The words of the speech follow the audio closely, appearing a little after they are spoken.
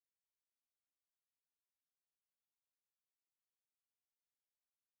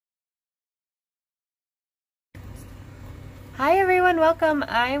Hi everyone, welcome.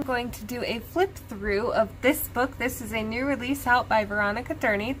 I am going to do a flip through of this book. This is a new release out by Veronica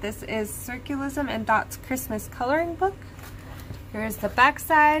Durney. This is Circulism and Dot's Christmas coloring book. Here's the back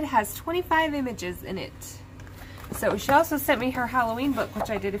side, has 25 images in it. So she also sent me her Halloween book, which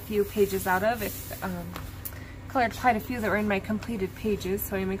I did a few pages out of. It colored quite a few that were in my completed pages,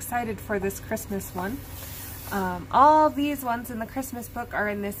 so I'm excited for this Christmas one. All these ones in the Christmas book are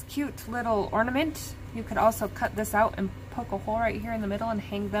in this cute little ornament. You could also cut this out and poke a hole right here in the middle and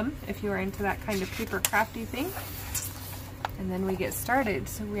hang them if you are into that kind of paper crafty thing. And then we get started.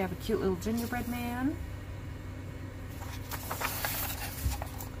 So we have a cute little gingerbread man.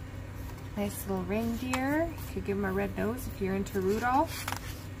 Nice little reindeer. You could give him a red nose if you're into Rudolph.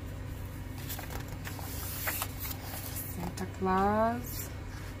 Santa Claus.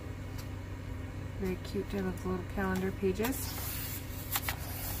 Very cute. I love the little calendar pages.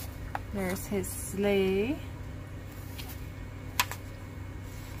 There's his sleigh.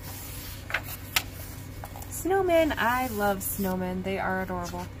 Snowmen. I love snowmen. They are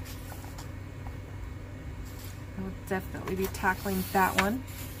adorable. I will definitely be tackling that one.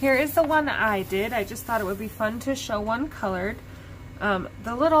 Here is the one I did. I just thought it would be fun to show one colored. The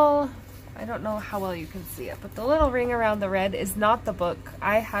little, I don't know how well you can see it, but the little ring around the red is not the book.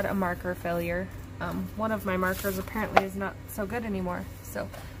 I had a marker failure. One of my markers apparently is not so good anymore. So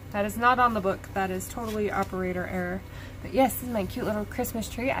that is not on the book. That is totally operator error. But yes, this is my cute little Christmas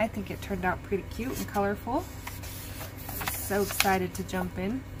tree. I think it turned out pretty cute and colorful. I'm so excited to jump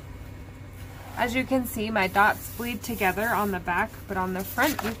in. As you can see, my dots bleed together on the back, but on the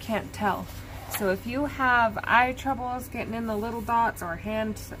front you can't tell. So if you have eye troubles getting in the little dots or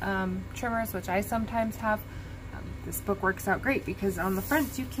hand trimmers, which I sometimes have, this book works out great because on the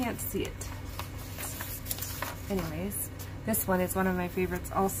front you can't see it. Anyways, this one is one of my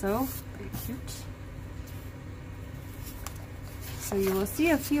favorites also. Very cute. So you will see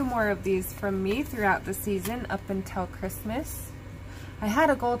a few more of these from me throughout the season up until Christmas. I had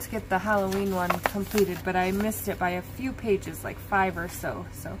a goal to get the Halloween one completed, but I missed it by a few pages, like 5 or so.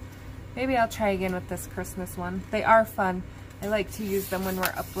 So maybe I'll try again with this Christmas one. They are fun. I like to use them when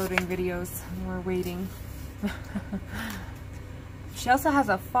we're uploading videos and we're waiting. She also has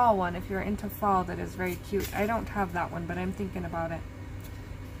a fall one if you're into fall that is very cute. I don't have that one, but I'm thinking about it.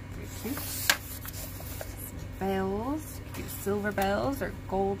 Very cute. Some bells. Cute silver bells or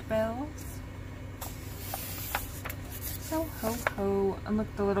gold bells. So ho ho. And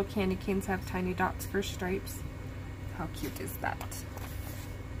look, the little candy canes have tiny dots for stripes. How cute is that?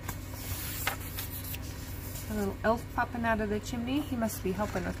 A little elf popping out of the chimney. He must be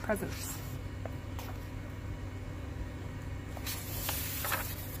helping with presents.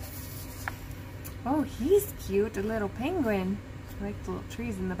 Oh, he's cute, a little penguin. I like the little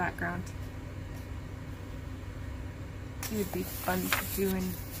trees in the background. He would be fun to do in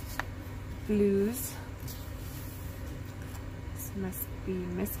blues. This must be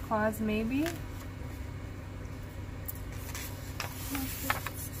Miss Claus, maybe.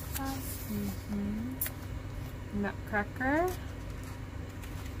 Nutcracker.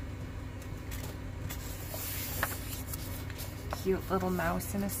 Cute little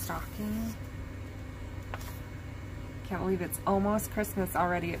mouse in a stocking. Can't believe it's almost Christmas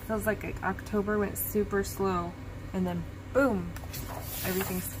already. It feels like October went super slow and then boom,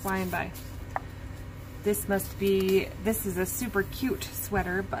 everything's flying by. This is a super cute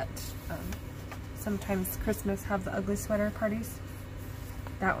sweater, but sometimes Christmas have the ugly sweater parties.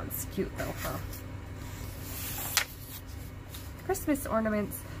 That one's cute though, huh? Christmas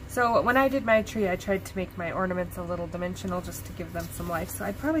ornaments. So when I did my tree, I tried to make my ornaments a little dimensional just to give them some life. So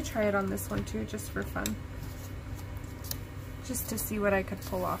I'd probably try it on this one too, just for fun. Just to see what I could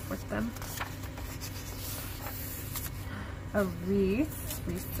pull off with them. A wreath.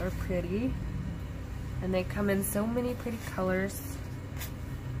 Wreaths are pretty. And they come in so many pretty colors.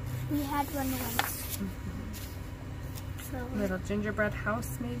 We had one once. So little gingerbread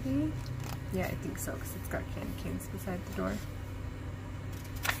house, maybe? Yeah, I think so, because it's got candy canes beside the door.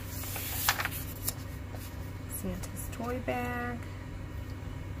 Santa's toy bag.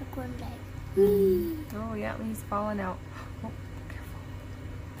 Look one leg. Oh yeah, he's falling out. Oh, careful.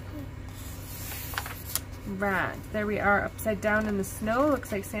 Right, there we are, upside down in the snow.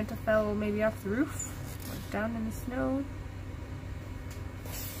 Looks like Santa fell maybe off the roof. Went down in the snow.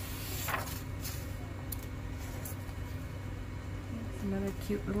 Another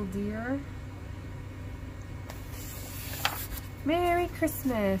cute little deer. Merry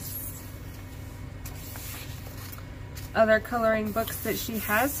Christmas! Other coloring books that she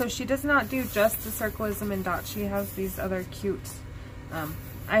has. So she does not do just the Circulism and Dot. She has these other cute.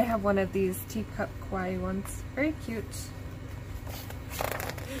 I have one of these teacup kawaii ones. Very cute.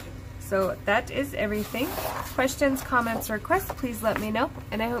 So that is everything. Questions, comments, or requests, please let me know.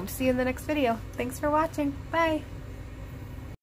 And I hope to see you in the next video. Thanks for watching. Bye.